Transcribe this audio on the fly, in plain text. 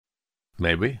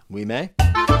Maybe. We may.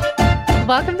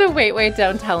 Welcome to Wait, Wait,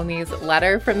 Don't Tell Me's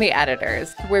Letter from the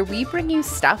Editors, where we bring you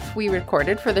stuff we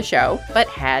recorded for the show but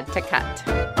had to cut.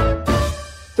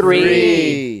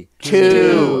 3,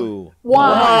 2,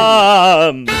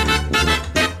 1.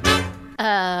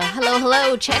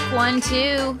 Hello, check 1,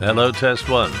 2. Hello, test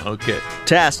 1. Okay.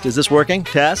 Test. Is this working?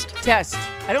 Test? Test.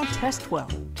 I don't test well.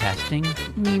 Testing.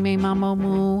 Me, me, mama,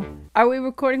 moo. Are we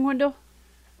recording, Wendell?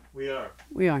 We are.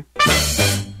 We are.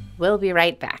 We'll be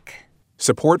right back.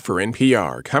 Support for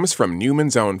NPR comes from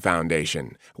Newman's Own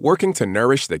Foundation, working to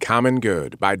nourish the common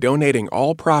good by donating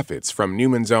all profits from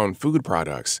Newman's Own food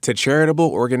products to charitable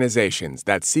organizations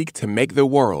that seek to make the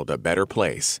world a better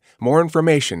place. More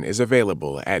information is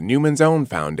available at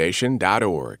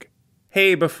newmansownfoundation.org.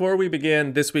 Hey, before we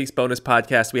begin this week's bonus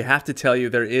podcast, we have to tell you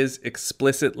there is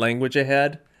explicit language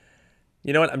ahead.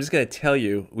 You know what? I'm just going to tell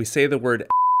you, we say the word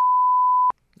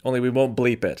only we won't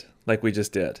bleep it like we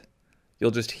just did. You'll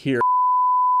just hear.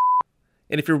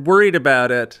 And if you're worried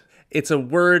about it, it's a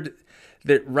word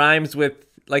that rhymes with,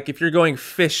 like if you're going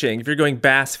fishing, if you're going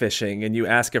bass fishing and you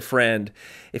ask a friend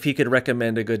if he could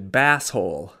recommend a good bass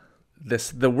hole,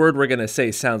 the word we're going to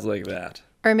say sounds like that.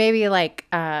 Or maybe like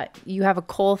you have a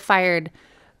coal-fired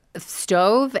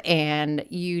stove and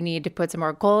you need to put some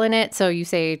more coal in it. So you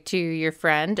say to your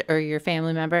friend or your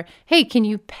family member, hey, can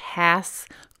you pass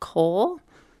coal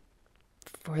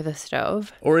for the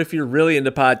stove? Or if you're really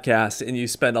into podcasts and you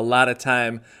spend a lot of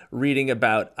time reading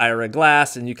about Ira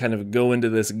Glass and you kind of go into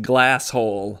this glass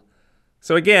hole.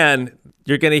 So again,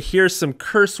 you're going to hear some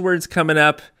curse words coming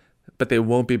up, but they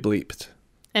won't be bleeped.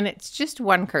 And it's just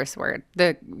one curse word,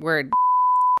 the word.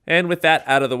 And with that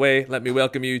out of the way, let me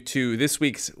welcome you to this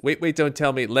week's Wait, Wait, Don't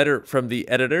Tell Me Letter from the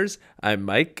Editors. I'm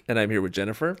Mike, and I'm here with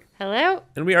Jennifer. Hello.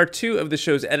 And we are two of the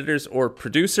show's editors or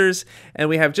producers, and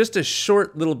we have just a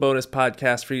short little bonus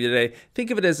podcast for you today. Think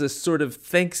of it as a sort of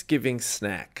Thanksgiving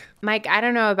snack. Mike, I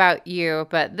don't know about you,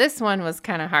 but this one was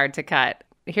kind of hard to cut.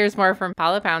 Here's more from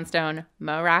Paula Poundstone,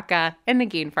 Mo Rocca, and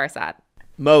Negin Farsad.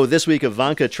 Mo, this week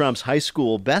Ivanka Trump's high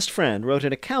school best friend wrote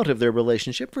an account of their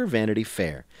relationship for Vanity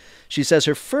Fair. She says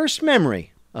her first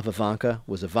memory of Ivanka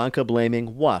was Ivanka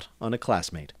blaming what on a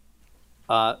classmate?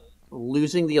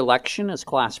 Losing the election as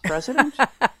class president?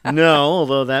 No,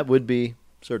 although that would be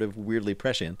sort of weirdly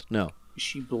prescient. No.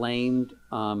 She blamed,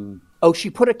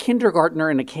 she put a kindergartner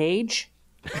in a cage?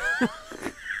 Wait,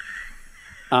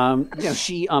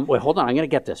 hold on, I'm going to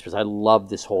get this because I love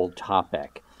this whole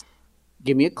topic.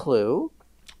 Give me a clue.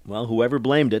 Well, whoever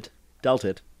blamed it, dealt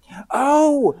it.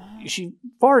 Oh, she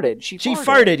farted. She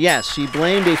farted, yes. She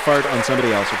blamed a fart on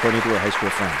somebody else, according to her high school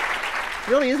friend.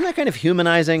 Really, isn't that kind of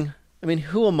humanizing? I mean,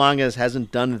 who among us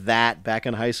hasn't done that back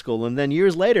in high school and then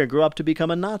years later grew up to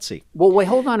become a Nazi? Well, wait,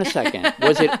 hold on a second.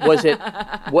 Was it an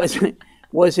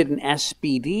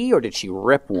SBD or did she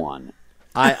rip one?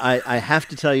 I have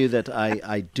to tell you that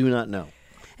I do not know.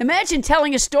 Imagine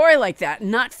telling a story like that and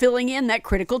not filling in that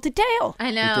critical detail. I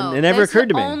know. It never occurred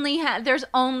to me. There's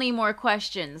only more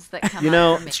questions that come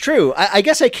up for me. It's true. I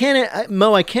guess I can't,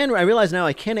 Mo, I realize now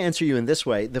I can't answer you in this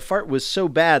way. The fart was so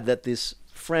bad that this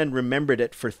friend remembered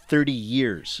it for 30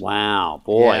 years. Wow,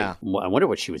 boy. Yeah. I wonder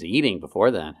what she was eating before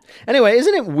then. Anyway,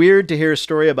 isn't it weird to hear a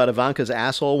story about Ivanka's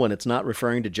asshole when it's not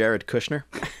referring to Jared Kushner?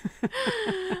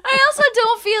 I also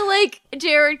don't feel like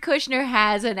Jared Kushner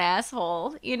has an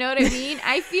asshole. You know what I mean?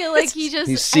 I feel like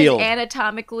he's sealed.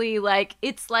 Anatomically, like,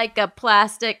 it's like a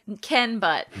plastic Ken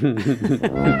butt.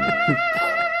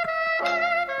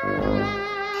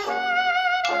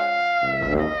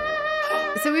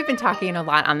 So we've been talking a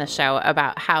lot on the show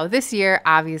about how this year,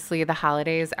 obviously, the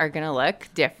holidays are going to look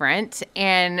different.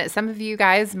 And some of you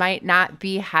guys might not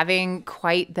be having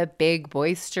quite the big,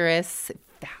 boisterous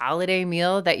holiday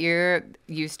meal that you're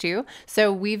used to.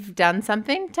 So we've done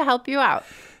something to help you out.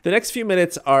 The next few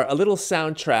minutes are a little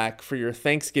soundtrack for your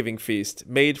Thanksgiving feast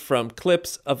made from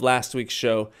clips of last week's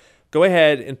show. Go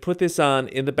ahead and put this on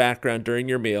in the background during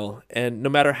your meal, and no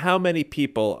matter how many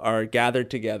people are gathered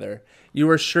together, you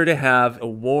are sure to have a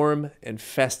warm and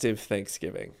festive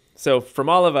Thanksgiving. So from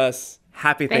all of us,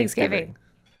 happy Thanksgiving.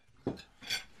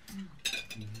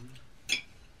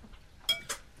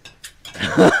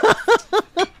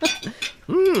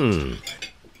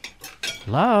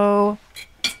 Hello?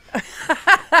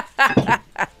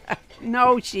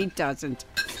 No, she doesn't.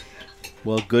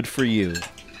 Well, good for you.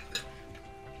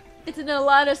 It's an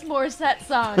Alanis Morissette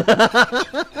song.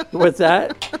 What's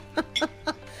that?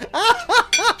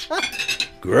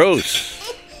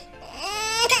 Gross.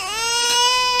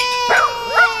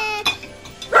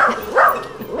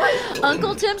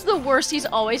 Uncle Tim's the worst. He's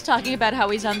always talking about how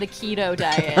he's on the keto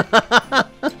diet.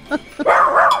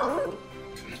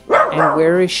 And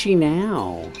where is she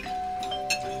now?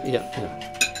 Yeah.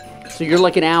 So you're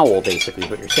like an owl, basically,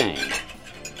 is what you're saying.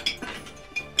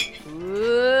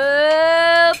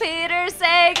 Ooh, Peter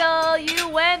Sagal, you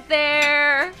went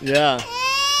there. Yeah.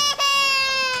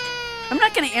 I'm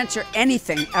not going to answer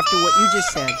anything after what you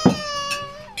just said.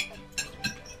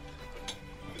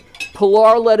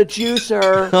 Pilar let a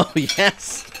juicer. Oh,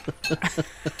 yes.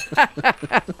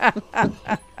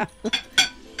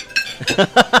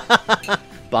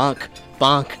 Bonk.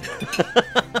 Bonk.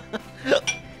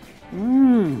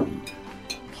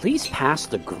 Please pass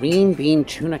the green bean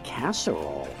tuna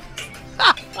casserole.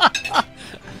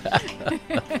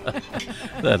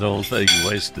 That whole thing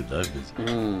wasted.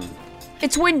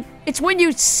 It's when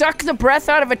you suck the breath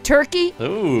out of a turkey.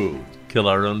 Ooh, kill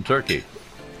our own turkey.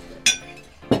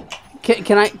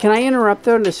 Can I interrupt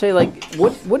though to say, like,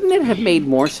 wouldn't it have made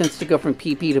more sense to go from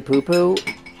pee pee to poo poo?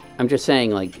 I'm just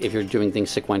saying, like, if you're doing things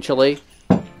sequentially.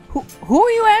 Who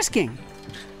are you asking?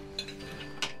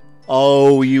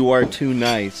 Oh, you are too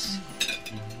nice.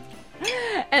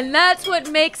 And that's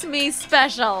what makes me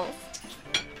special.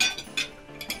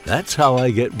 That's how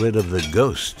I get rid of the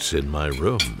ghosts in my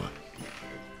room.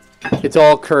 It's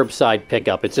all curbside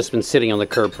pickup. It's just been sitting on the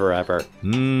curb forever.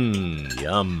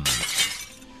 Yum.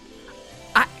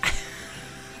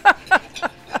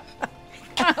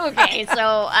 Okay,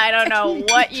 so I don't know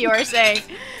what you're saying.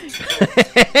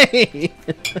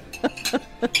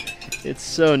 It's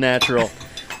so natural.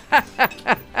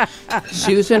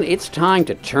 Susan, it's time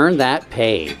to turn that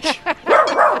page.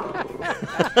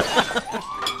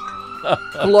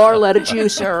 Pilar let a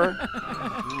juicer.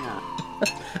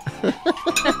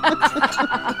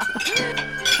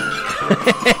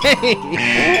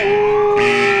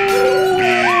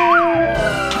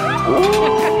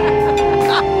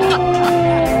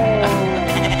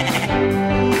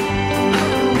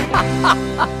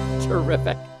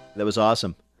 Terrific. That was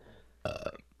awesome.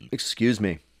 Excuse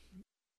me.